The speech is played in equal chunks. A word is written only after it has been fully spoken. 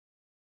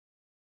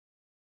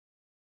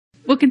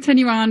We'll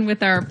continue on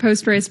with our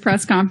post-race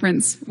press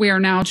conference. We are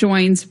now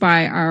joined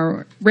by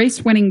our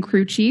race-winning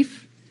crew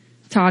chief,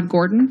 Todd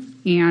Gordon,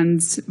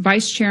 and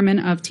Vice Chairman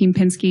of Team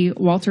Penske,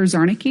 Walt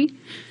Czarnecki.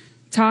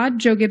 Todd,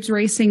 Joe Gibbs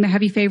Racing, the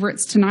heavy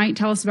favorites tonight.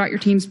 Tell us about your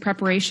team's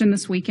preparation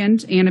this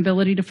weekend and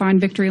ability to find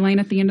victory lane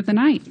at the end of the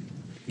night.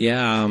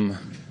 Yeah,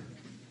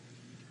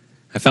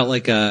 I felt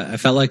like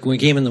when we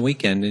came in the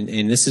weekend,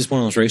 and this is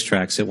one of those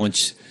racetracks that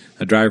once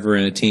a driver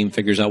and a team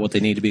figures out what they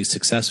need to be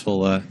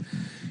successful,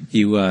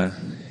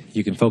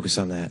 you can focus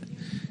on that.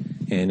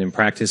 And in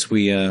practice,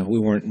 we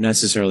weren't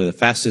necessarily the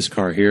fastest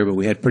car here, but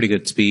we had pretty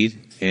good speed,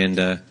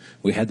 and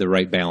we had the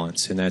right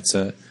balance. And that's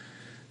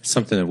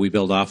something that we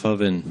build off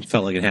of, and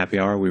felt like in happy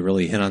hour we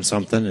really hit on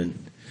something,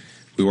 and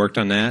we worked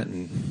on that,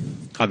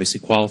 and obviously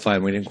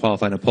qualified. We didn't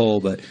qualify in a pole,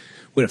 but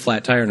we had a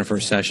flat tire in the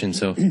first session,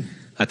 so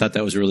I thought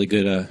that was a really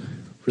good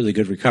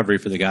recovery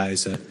for the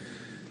guys to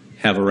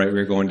have a right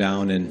rear going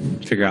down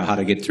and figure out how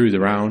to get through the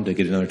round to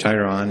get another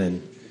tire on.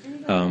 And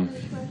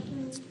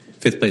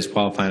fifth place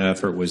qualifying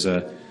effort was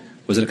an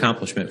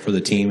accomplishment for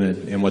the team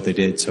and what they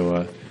did.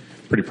 So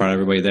pretty proud of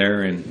everybody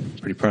there,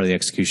 and pretty proud of the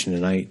execution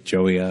tonight.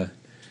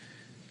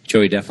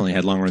 Joey definitely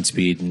had long run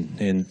speed,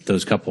 and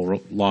those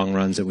couple long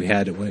runs that we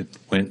had, it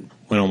went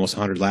almost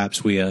 100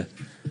 laps. We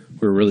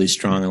were really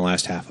strong in the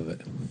last half of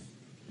it.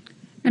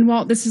 And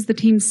Walt, this is the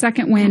team's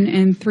second win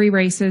in 3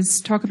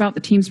 races. Talk about the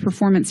team's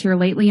performance here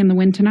lately and the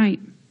win tonight.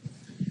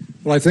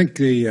 Well, I think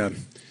the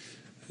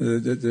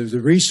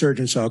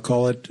resurgence, I'll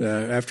call it,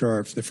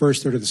 after the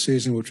first third of the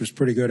season, which was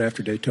pretty good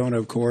after Daytona,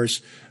 of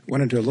course,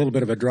 went into a little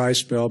bit of a dry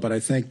spell, but I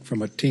think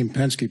from a Team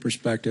Penske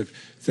perspective,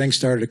 things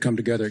started to come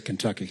together at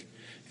Kentucky.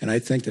 And I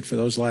think that for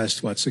those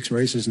last, 6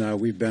 races now,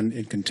 we've been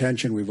in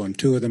contention. We've won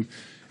 2 of them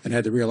and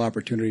had the real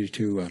opportunity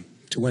to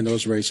win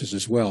those races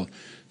as well.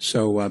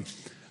 So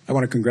I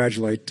want to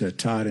congratulate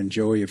Todd and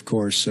Joey, of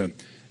course,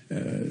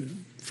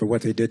 for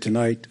what they did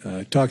tonight.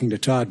 Talking to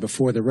Todd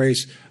before the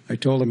race, I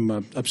told him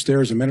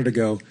upstairs a minute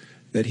ago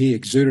that he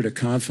exuded a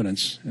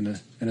confidence and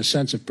a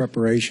sense of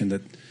preparation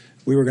that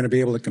we were going to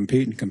be able to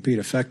compete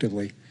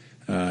effectively.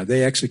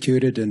 They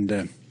executed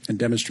and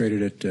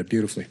demonstrated it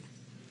beautifully.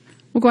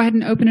 We'll go ahead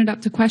and open it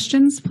up to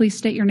questions. Please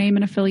state your name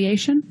and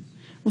affiliation.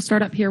 We'll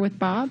start up here with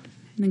Bob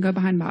and then go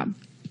behind Bob.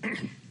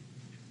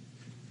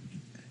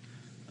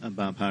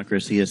 Bob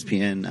Hockris,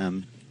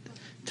 ESPN.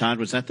 Todd,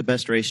 was that the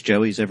best race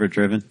Joey's ever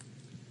driven?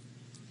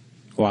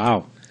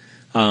 Wow.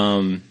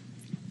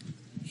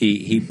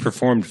 He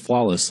performed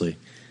flawlessly.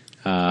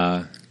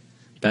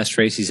 Best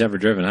race he's ever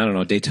driven. I don't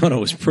know. Daytona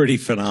was pretty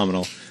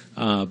phenomenal.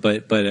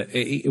 But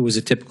it was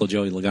a typical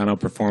Joey Logano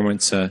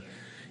performance. I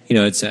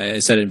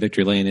said it in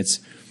Victory Lane.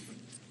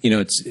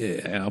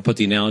 I'll put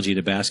the analogy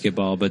to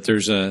basketball, but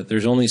there's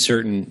only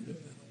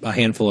a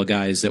handful of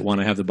guys that want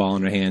to have the ball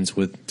in their hands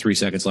with 3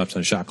 seconds left on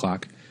the shot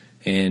clock.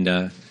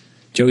 And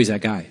Joey's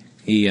that guy.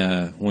 He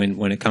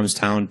when it comes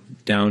down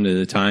to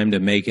the time to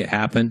make it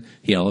happen,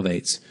 he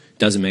elevates.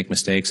 Doesn't make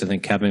mistakes. I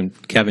think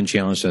Kevin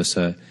challenged us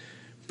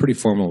pretty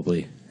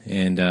formidably,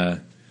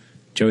 and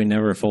Joey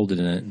never folded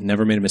in it,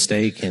 never made a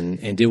mistake,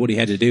 and did what he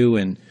had to do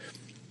and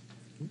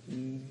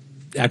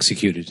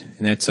executed.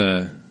 And that's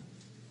a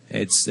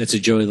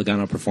Joey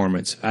Logano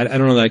performance. I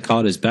don't know that I'd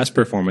call it his best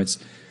performance.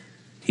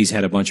 He's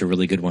had a bunch of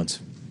really good ones.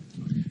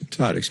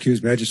 Todd,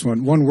 excuse me. I just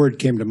one word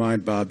came to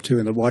mind, Bob, too,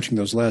 and watching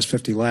those last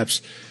 50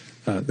 laps.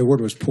 The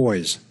word was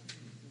poise.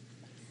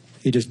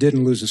 He just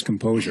didn't lose his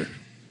composure.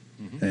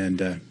 Mm-hmm.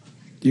 And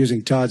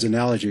using Todd's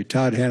analogy,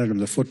 Todd handed him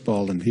the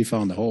football and he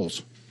found the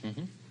holes.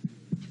 Mm-hmm.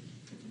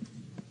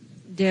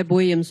 Deb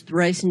Williams,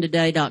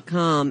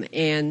 RacingToday.com,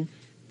 and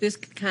this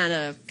could kind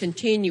of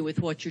continue with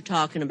what you're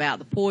talking about,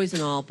 the poise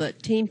and all,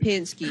 but Team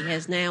Penske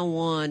has now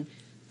won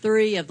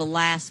 3 of the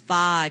last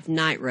 5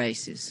 night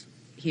races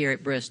here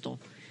at Bristol.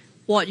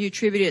 What do you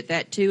attribute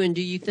that to, and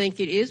do you think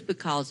it is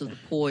because of the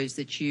poise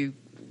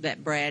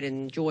that Brad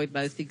and Joy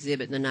both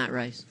exhibit in the night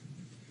race?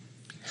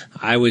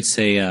 I would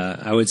say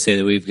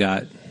that we've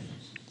got,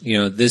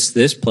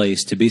 this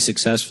place to be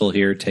successful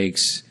here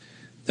takes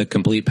the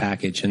complete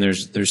package, and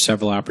there's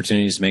several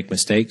opportunities to make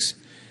mistakes,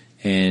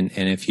 and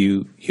if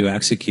you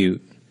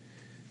execute,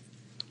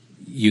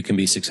 you can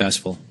be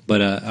successful.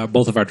 But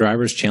both of our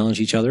drivers challenge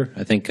each other.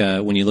 I think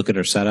when you look at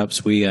our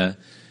setups,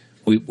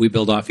 we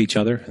build off each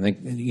other. I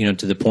think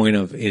to the point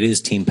of it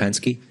is Team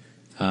Penske.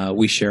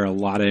 We share a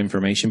lot of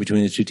information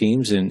between the 2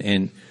 teams,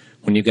 and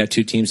when you've got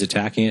 2 teams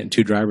attacking it and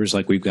 2 drivers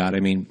like we've got, I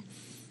mean,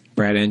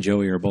 Brad and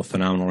Joey are both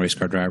phenomenal race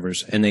car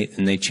drivers, and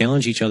they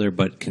challenge each other,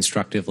 but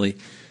constructively.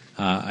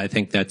 I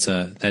think that's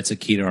a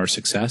key to our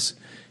success.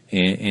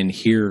 And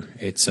here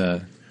it's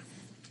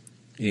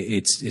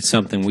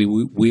something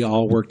we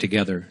all work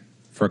together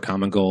for a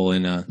common goal.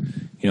 And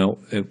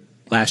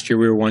last year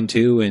we were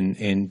 1-2,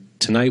 and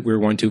tonight we were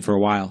 1-2 for a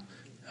while.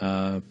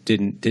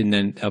 Didn't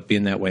end up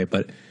being that way,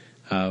 but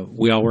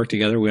we all work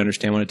together. We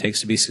understand what it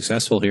takes to be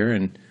successful here,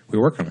 and we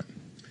work on it.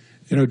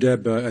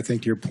 Deb, I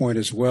think your point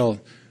as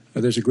well.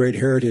 There's a great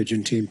heritage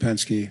in Team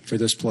Penske for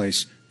this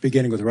place,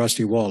 beginning with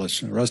Rusty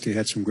Wallace. Rusty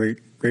had some great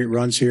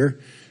runs here,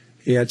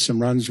 He had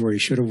some runs where he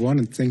should have won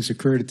and things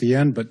occurred at the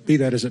end, but be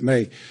that as it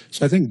may.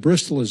 So I think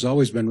Bristol has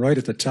always been right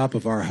at the top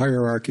of our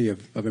hierarchy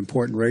of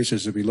important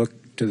races as we look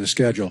to the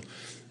schedule.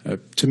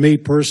 To me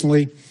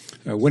personally,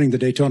 winning the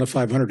Daytona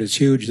 500 is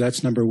huge.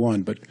 That's number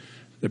one, but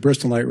the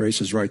Bristol night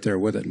race is right there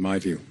with it in my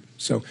view.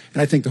 So,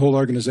 and I think the whole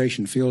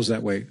organization feels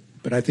that way,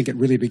 but I think it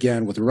really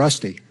began with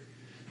Rusty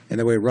and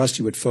the way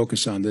Rusty would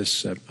focus on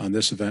this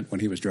event when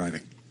he was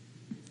driving.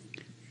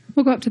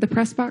 We'll go up to the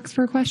press box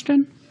for a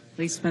question.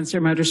 Lee Spencer,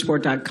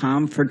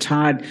 motorsport.com. For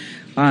Todd,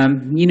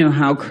 you know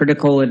how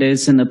critical it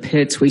is in the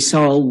pits. We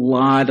saw a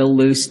lot of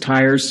loose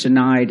tires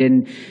tonight.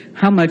 And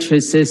how much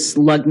has this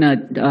lug nut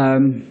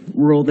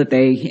rule that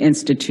they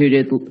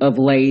instituted of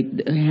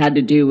late had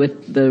to do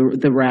with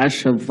the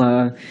rash of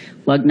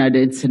lug nut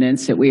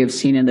incidents that we have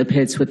seen in the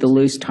pits with the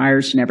loose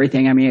tires and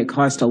everything? I mean, it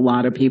cost a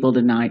lot of people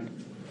tonight.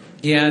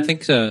 Yeah, I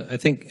think so.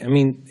 I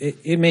mean,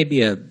 it may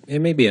be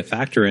a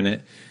factor in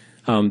it.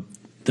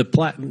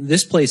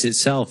 This place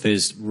itself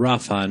is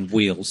rough on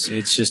wheels.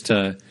 It's just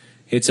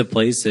it's a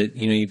place that,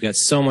 you know, you've got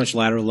so much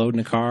lateral load in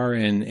the car,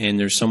 and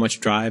there's so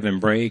much drive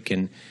and brake,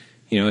 and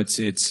you know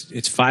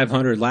it's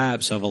 500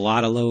 laps of a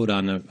lot of load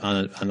on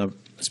the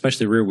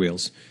especially rear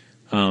wheels.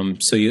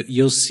 So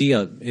you'll see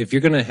if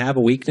you're going to have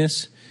a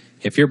weakness,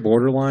 if you're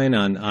borderline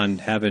on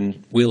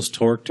having wheels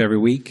torqued every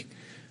week,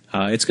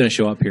 it's going to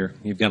show up here.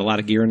 You've got a lot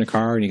of gear in the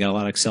car, and you got a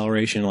lot of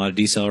acceleration, a lot of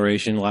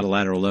deceleration, a lot of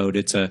lateral load.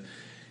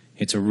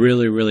 It's a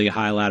really, really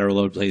high lateral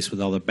load place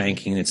with all the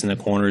banking that's in the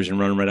corners and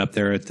running right up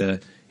there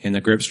in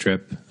the grip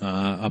strip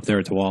up there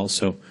at the wall.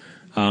 So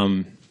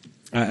I'm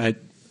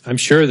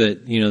sure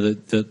that, you know,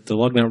 the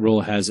lug nut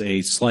rule has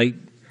a slight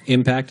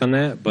impact on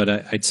that, but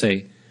I'd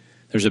say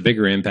there's a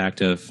bigger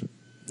impact of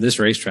this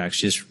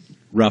racetrack's just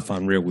rough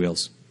on rear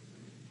wheels.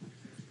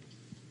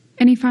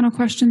 Any final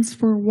questions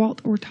for Walt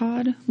or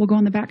Todd? We'll go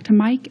in the back to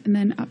Mike and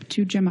then up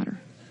to Jim Utter.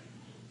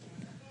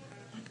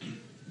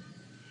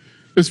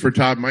 This is for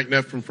Todd. Mike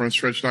Neff from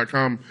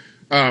frontstretch.com.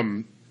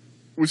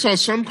 We saw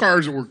some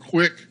cars that were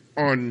quick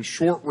on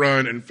short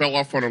run and fell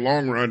off on a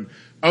long run.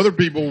 Other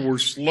people were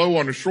slow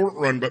on a short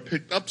run but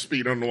picked up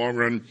speed on the long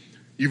run.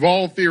 You've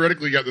all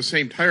theoretically got the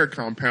same tire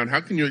compound.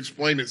 How can you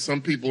explain that some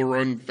people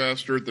run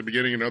faster at the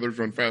beginning and others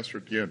run faster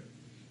at the end?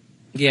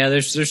 Yeah,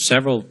 there's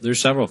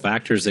several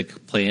factors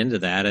that play into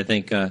that. I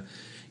think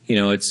you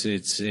know,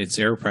 it's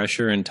air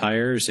pressure in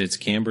tires, it's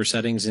camber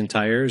settings in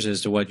tires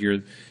as to what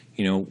you're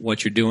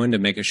doing to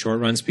make a short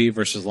run speed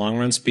versus long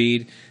run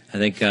speed. I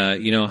think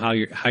you know how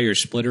your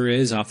splitter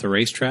is off the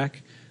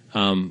racetrack.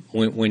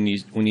 When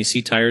you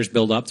see tires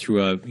build up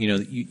through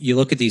you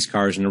look at these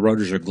cars and the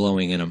rotors are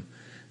glowing in them,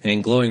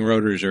 and glowing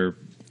rotors are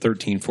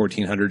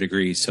 1,400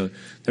 degrees. So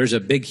there's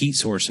a big heat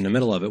source in the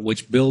middle of it,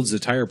 which builds the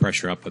tire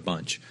pressure up a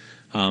bunch.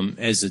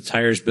 As the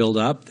tires build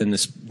up, then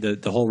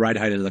the whole ride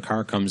height of the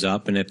car comes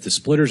up, and if the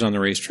splitter's on the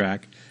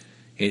racetrack,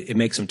 it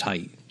makes them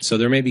tight. So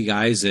there may be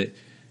guys that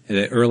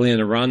early in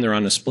the run they're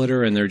on a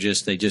splitter and they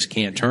just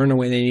can't turn the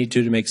way they need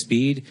to make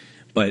speed.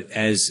 But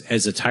as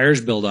the tires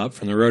build up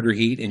from the rotor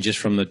heat and just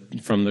from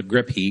the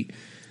grip heat,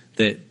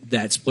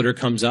 that splitter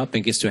comes up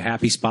and gets to a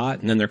happy spot,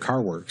 and then their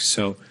car works.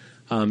 So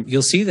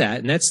you'll see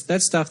that, and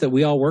that's stuff that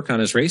we all work on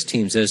as race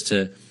teams as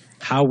to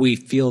how we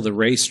feel the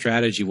race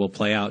strategy will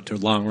play out to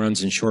long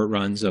runs and short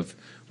runs, of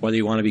whether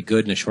you want to be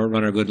good in a short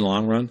run or good in a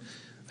long run.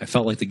 I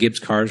felt like the Gibbs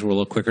cars were a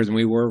little quicker than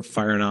we were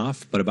firing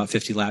off, but about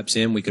 50 laps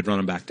in, we could run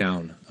them back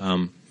down.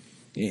 And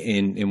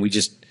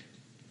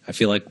I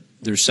feel like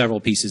there's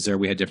several pieces there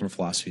we had different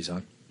philosophies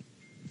on.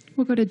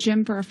 We'll go to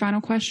Jim for our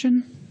final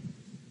question.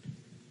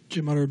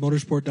 Jim Utter,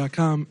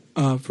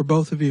 motorsport.com. For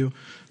both of you,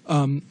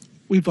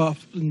 we've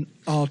often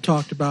all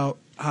talked about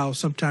how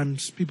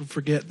sometimes people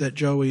forget that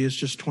Joey is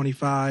just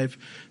 25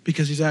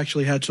 because he's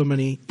actually had so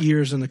many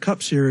years in the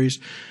Cup Series.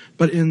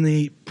 But in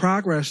the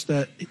progress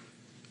that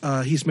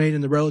he's made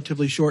in the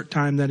relatively short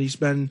time that he's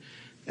been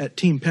at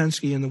Team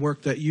Penske and the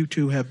work that you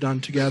two have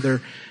done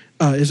together,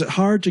 is it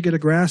hard to get a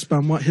grasp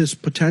on what his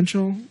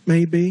potential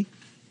may be?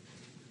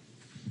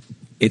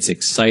 It's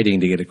exciting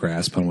to get a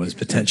grasp on what his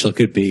potential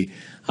could be.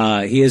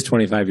 He is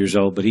 25 years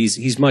old, but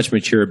he's much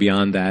mature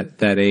beyond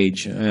that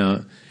age.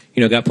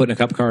 Got put in a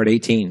Cup car at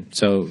 18,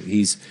 so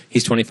he's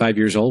 25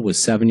 years old with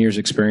 7 years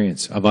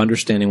experience of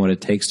understanding what it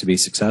takes to be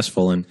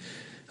successful, and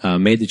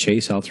made the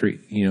chase all 3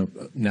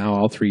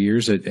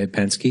 years at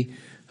Penske,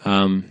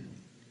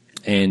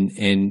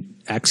 and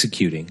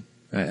executing.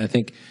 I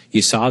think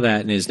you saw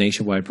that in his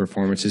nationwide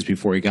performances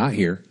before he got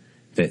here,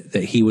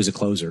 that he was a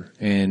closer,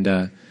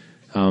 and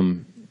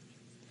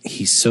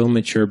he's so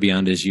mature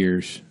beyond his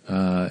years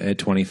at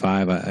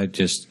 25.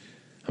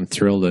 I'm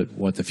thrilled at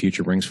what the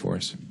future brings for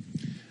us.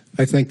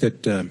 I think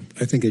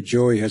that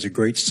Joey has a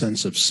great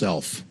sense of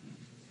self.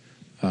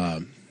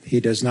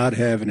 He does not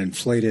have an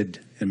inflated,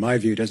 in my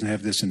view, doesn't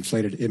have this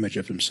inflated image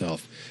of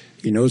himself.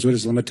 He knows what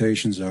his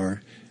limitations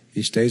are.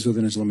 He stays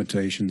within his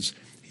limitations.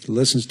 He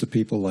listens to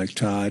people like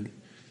Todd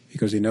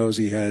because he knows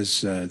they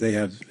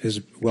have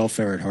his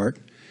welfare at heart,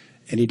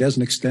 and he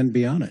doesn't extend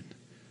beyond it.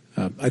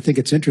 I think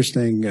it's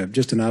interesting,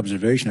 just an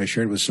observation I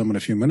shared with someone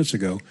a few minutes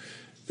ago,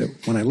 that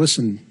when I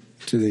listen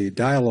to the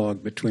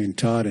dialogue between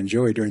Todd and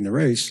Joey during the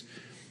race,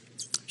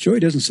 Joey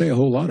doesn't say a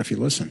whole lot if you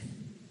listen.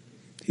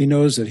 He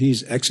knows that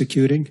he's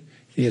executing.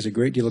 He has a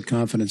great deal of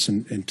confidence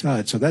in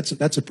Todd. So that's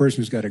a person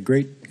who's got a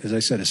great, as I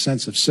said, a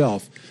sense of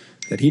self,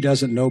 that he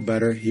doesn't know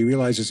better. He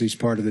realizes he's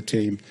part of the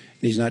team,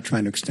 and he's not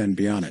trying to extend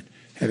beyond it.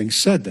 Having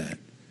said that,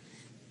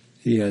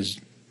 he has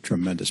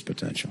tremendous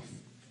potential.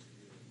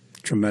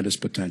 Tremendous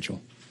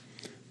potential.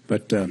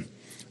 But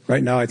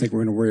right now, I think we're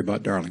going to worry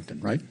about Darlington,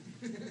 right?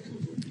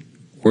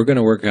 We're going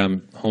to work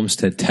on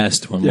Homestead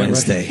Test on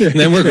Wednesday, right. and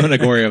then we're going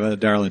to worry about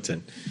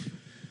Darlington.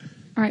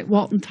 All right,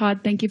 Walt and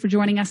Todd, thank you for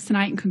joining us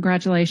tonight, and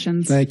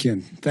congratulations. Thank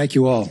you. Thank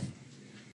you all.